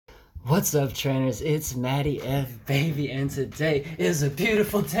What's up, trainers? It's Matty F, baby, and today is a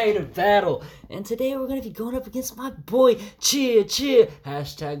beautiful day to battle. And today we're going to be going up against my boy, Cheer.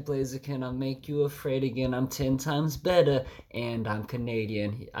 Hashtag Blaziken, I'll make you afraid again. I'm 10 times better, and I'm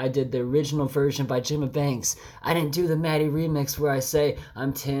Canadian. I did the original version by Jimma. I didn't do the Matty remix where I say,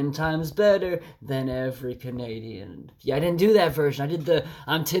 I'm 10 times better than every Canadian. Yeah, I didn't do that version. I did the,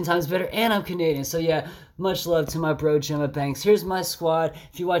 I'm 10 times better and I'm Canadian. So yeah, much love to my bro, Jimma. Here's my squad.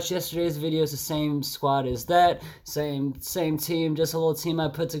 If you watched yesterday's video, it's the same squad as that. Same team, just a little team I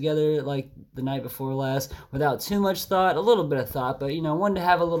put together like the night before last without too much thought, a little bit of thought, but you know, wanted to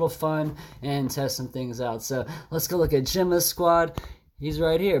have a little fun and test some things out. So let's go look at Jimma's squad. He's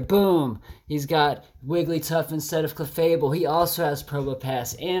right here. Boom. He's got Wigglytuff instead of Clefable. He also has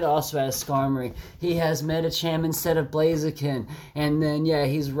Probopass and also has Skarmory. He has Medicham instead of Blaziken. And then, yeah,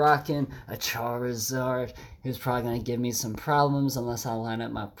 he's rocking a Charizard, who's probably going to give me some problems unless I line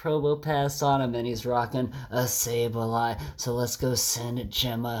up my Probopass on him. And he's rocking a Sableye. So let's go send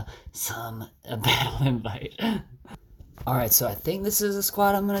Jimma a battle invite. Alright, so I think this is the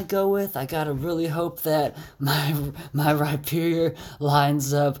squad I'm gonna go with. I gotta really hope that my Rhyperior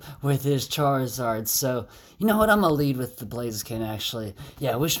lines up with his Charizard. So, you know what? I'm gonna lead with the Blaziken, actually.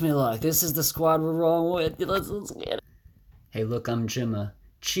 Yeah, wish me luck. This is the squad we're rolling with. Let's get it. Hey, look, I'm Jimma.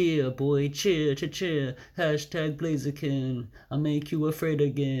 Cheer, boy, cheer. Hashtag Blaziken. I'll make you afraid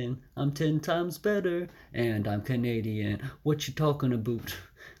again. I'm 10 times better, and I'm Canadian. What you talking about?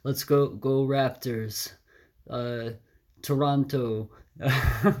 Let's go Raptors. Toronto.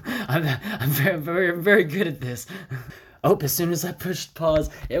 I'm very good at this. Oh, as soon as I pushed pause,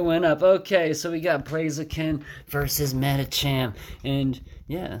 it went up. Okay, so we got Blaziken versus Medicham. And,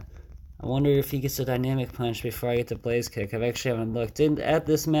 yeah, I wonder if he gets a Dynamic Punch before I get the Blaze Kick. I've actually haven't looked at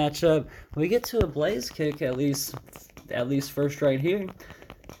this matchup. We get to a Blaze Kick at least first right here.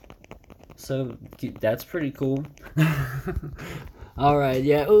 So, that's pretty cool. Alright,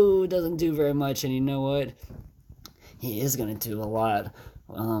 yeah, ooh, doesn't do very much, and you know what? He is going to do a lot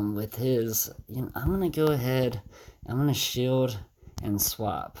with his. You know, I'm going to go ahead. I'm going to shield and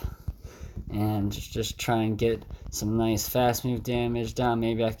swap. And just try and get some nice fast move damage down.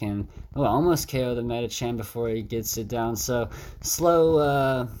 Maybe I can almost KO the Medicham before he gets it down. So slow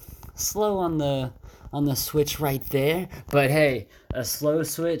on the switch right there. But hey, a slow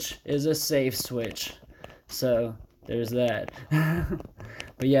switch is a safe switch. So there's that.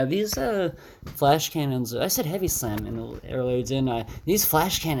 But yeah, these flash cannons, I said heavy slam earlier, didn't I? These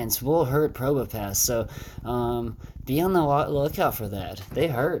flash cannons will hurt Probopass, so be on the lookout for that. They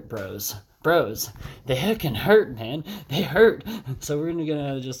hurt, bros. They can hurt, man. They hurt. So we're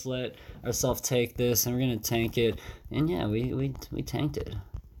gonna just let ourselves take this, and we're gonna tank it. And yeah, we tanked it.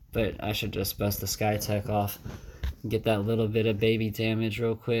 But I should just bust the Sky Tech off. Get that little bit of baby damage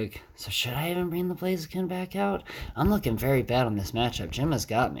real quick. So should I even bring the Blaziken back out? I'm looking very bad on this matchup. Jimma's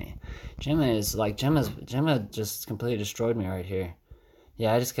got me. Jimma just completely destroyed me right here.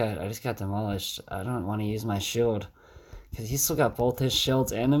 Yeah, I just got demolished. I don't want to use my shield. Because he's still got both his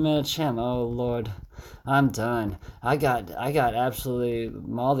shields and a Medicham. Oh lord. I'm done. I got absolutely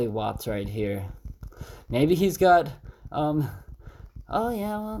mollywopped right here. Maybe he's got oh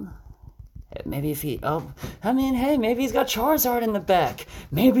yeah, well, maybe if he, hey, maybe he's got Charizard in the back.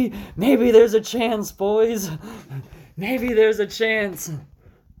 Maybe there's a chance, boys. Maybe there's a chance.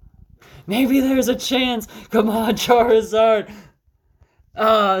 Come on, Charizard.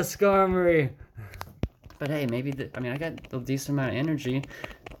 Skarmory. But hey, I got a decent amount of energy,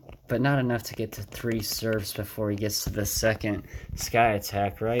 but not enough to get to 3 surfs before he gets to the second Sky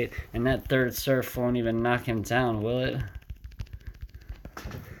Attack, right? And that third surf won't even knock him down, will it?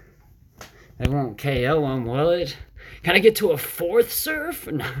 It won't KO him, will it? Can I get to a 4th surf?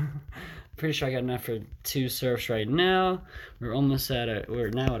 No. Pretty sure I got enough for 2 surfs right now. We're now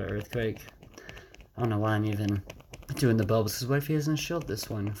at an earthquake. I don't know why I'm even doing the bubbles, because what if he doesn't shield this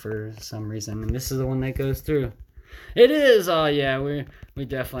one for some reason? And this is the one that goes through. It is! Oh yeah, we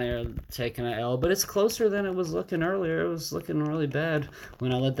definitely are taking an L, but it's closer than it was looking earlier. It was looking really bad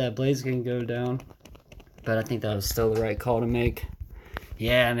when I let that Blaziken go down. But I think that was still the right call to make.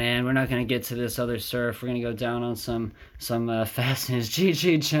 Yeah, man, we're not going to get to this other surf. We're going to go down on some fastness.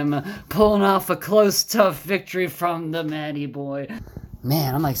 GG, Jimma, pulling off a close, tough victory from the Matty boy.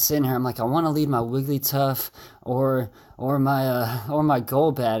 Man, I'm like sitting here. I'm like, I want to lead my Wigglytuff or my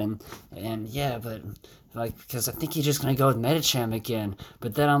Golbat, and yeah, but like, because I think he's just gonna go with Medicham again.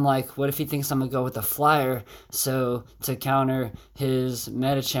 But then I'm like, what if he thinks I'm gonna go with the Flyer, so to counter his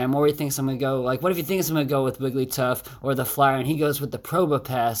Medicham? Or he thinks I'm gonna go, like, what if he thinks I'm gonna go with Wigglytuff or the Flyer, and he goes with the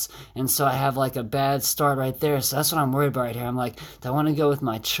Probopass, and so I have like a bad start right there. So that's what I'm worried about right here. I'm like, do I want to go with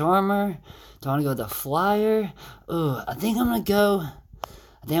my Charmer? Do I want to go with the Flyer? Ooh, I think I'm gonna go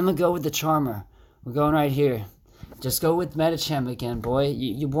with the Charmer. We're going right here. Just go with Medicham again, boy.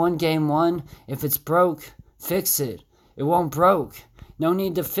 You won game 1. If it's broke, fix it. It won't broke. No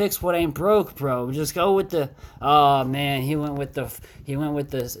need to fix what ain't broke, bro. Just go with the... Oh, man. He went with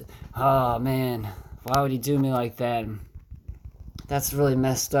the... Oh, man. Why would he do me like that? That's really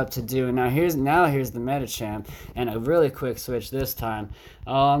messed up to do. Now here's the Medicham. And a really quick switch this time.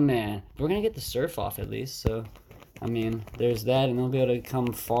 Oh, man. We're going to get the Surf off at least. So, I mean, there's that. And they'll be able to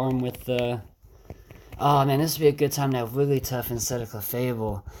come farm with the... Oh, man, this would be a good time to have Wigglytuff instead of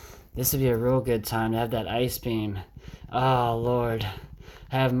Clefable. This would be a real good time to have that Ice Beam. Oh, Lord.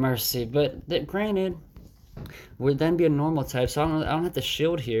 Have mercy. But, granted, would then be a normal type, so I don't have to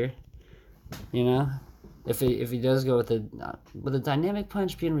shield here. You know? If he does go with a Dynamic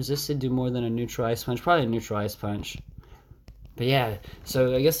Punch being resisted do more than a Neutral Ice Punch? Probably a Neutral Ice Punch. But, yeah.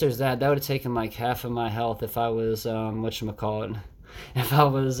 So, I guess there's that. That would have taken, like, half of my health if I was, whatchamacallit. If I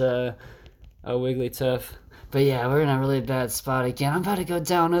was, a Wigglytuff. But yeah, we're in a really bad spot again. I'm about to go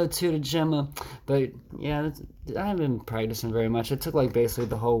down 0-2 to Jimma. But yeah, I haven't been practicing very much. I took like basically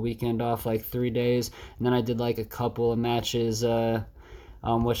the whole weekend off, like 3 days. And then I did like a couple of matches, yesterday.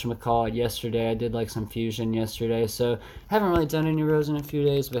 I did like some fusion yesterday. So haven't really done any rows in a few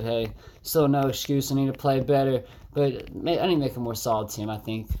days. But hey, still no excuse. I need to play better. But I need to make a more solid team, I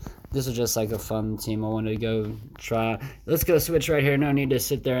think. This was just like a fun team I wanted to go try. Let's go switch right here. No need to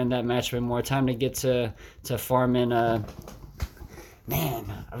sit there in that match anymore. Time to get to farming. Man,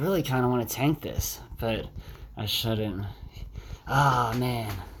 I really kind of want to tank this, but I shouldn't. Ah,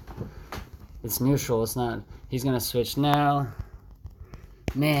 man. It's neutral. It's not. He's going to switch now.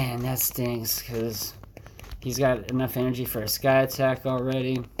 Man, that stinks because he's got enough energy for a Sky Attack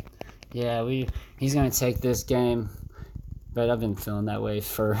already. Yeah, he's going to take this game. But I've been feeling that way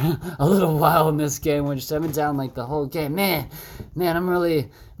for a little while in this game, which I've been down like the whole game. Man, I'm really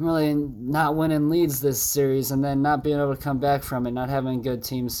not winning leads this series, and then not being able to come back from it, not having a good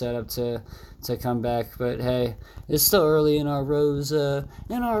team set up to come back. But hey, it's still early in our rows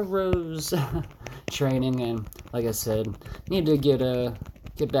training, and like I said, need to get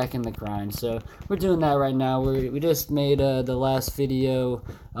back in the grind. So we're doing that right now. We just made the last video,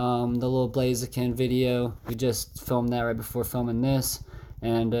 the little Blaziken video. We just filmed that right before filming this.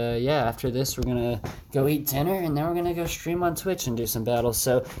 And yeah, after this we're gonna go eat dinner, and then we're gonna go stream on Twitch and do some battles.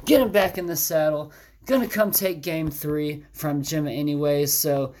 So getting back in the saddle. Gonna come take game 3 from Jimma anyways.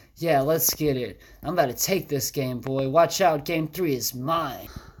 So yeah, let's get it. I'm about to take this game, boy. Watch out, game 3 is mine.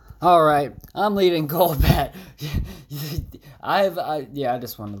 Alright, I'm leading Golbat. I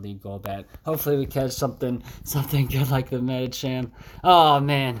just want to lead Golbat. Hopefully we catch something good like the Medicham. Oh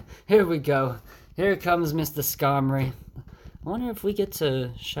man, here we go. Here comes Mr. Skarmory. I wonder if we get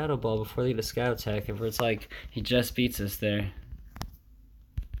to Shadow Ball before they get a Scout Attack, if it's like he just beats us there.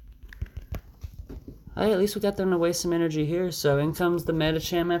 Hey, at least we got them to waste some energy here. So in comes the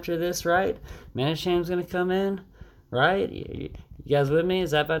Medicham after this, right? Medicham's gonna come in, right? You guys with me?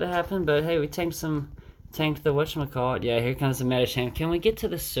 Is that about to happen? But hey, we tanked the whatchamacallit. Yeah, here comes the Medicham. Can we get to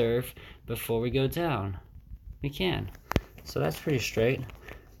the Surf before we go down? We can. So that's pretty straight.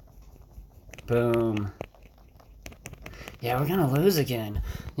 Boom. Yeah, we're gonna lose again.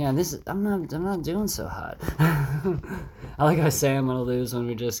 Yeah, I'm not doing so hot. I like I say I'm gonna lose when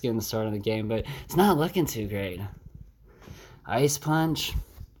we're just getting started in the game, but it's not looking too great. Ice Punch,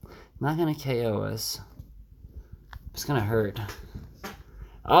 not gonna KO us. It's gonna hurt.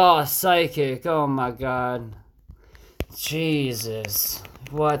 Oh, Psychic! Oh my God! Jesus!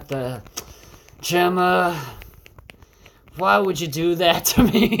 What the? Jimma! Why would you do that to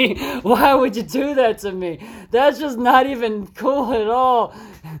me? Why would you do that to me? That's just not even cool at all.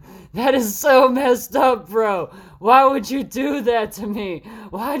 That is so messed up, bro. Why would you do that to me?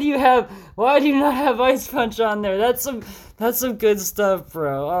 Why do you not have Ice Punch on there? That's some good stuff,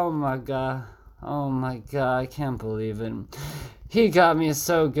 bro. Oh my God. Oh my God, I can't believe it. He got me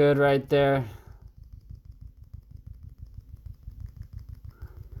so good right there.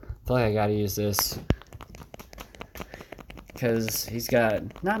 I feel like I gotta use this. Because he's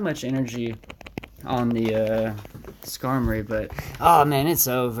got not much energy on the Skarmory, but oh man, it's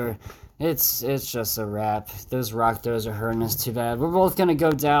over. It's just a wrap. Those rock throws are hurting us too bad. We're both gonna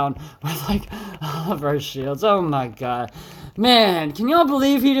go down with like all of our shields. Oh my God, man, can y'all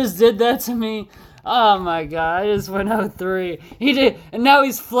believe he just did that to me? Oh my god, I just went 0-3. He did, and now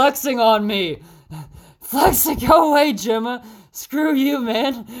he's flexing on me. Flexing, go away, Jimma. Screw you,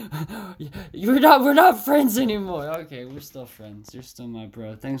 man. We're not friends anymore. Okay, we're still friends. You're still my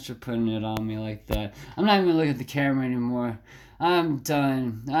bro. Thanks for putting it on me like that. I'm not even gonna look at the camera anymore. I'm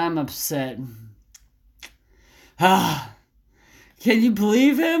done. I'm upset. Ah, can you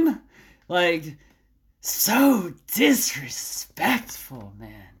believe him? Like, so disrespectful,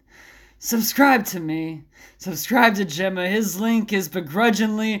 man. Subscribe to me. Subscribe to Jimma. His link is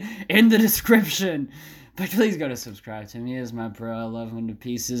begrudgingly in the description. But please go to subscribe to him. He is my bro. I love him to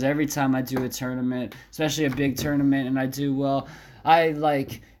pieces. Every time I do a tournament, especially a big tournament, and I do well, I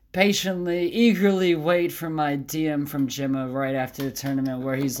patiently, eagerly wait for my DM from Jimma right after the tournament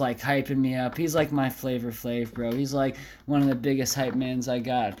where he's hyping me up. He's my Flavor Flav, bro. He's one of the biggest hype mans I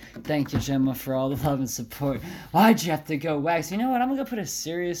got. Thank you, Jimma, for all the love and support. Why'd you have to go wax? You know what? I'm gonna go put a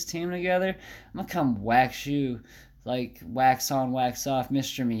serious team together. I'm gonna come wax you. Wax on, wax off,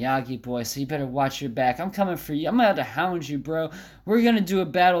 Mr. Miyagi boy, so you better watch your back. I'm coming for you. I'm about to hound you, bro. We're gonna do a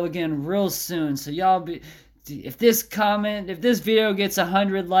battle again real soon, so y'all be... If this video gets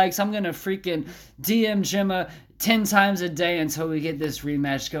 100 likes, I'm gonna freaking DM Jimma 10 times a day until we get this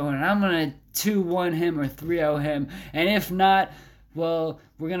rematch going. And I'm gonna 2-1 him or 3-0 him. And if not, well,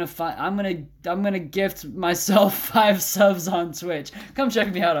 we're gonna find. I'm gonna gift myself 5 subs on Twitch. Come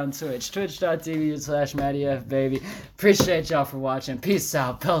check me out on Twitch. Twitch.tv/MattyF, baby. Appreciate y'all for watching. Peace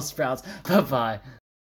out. Bell sprouts. Bye bye.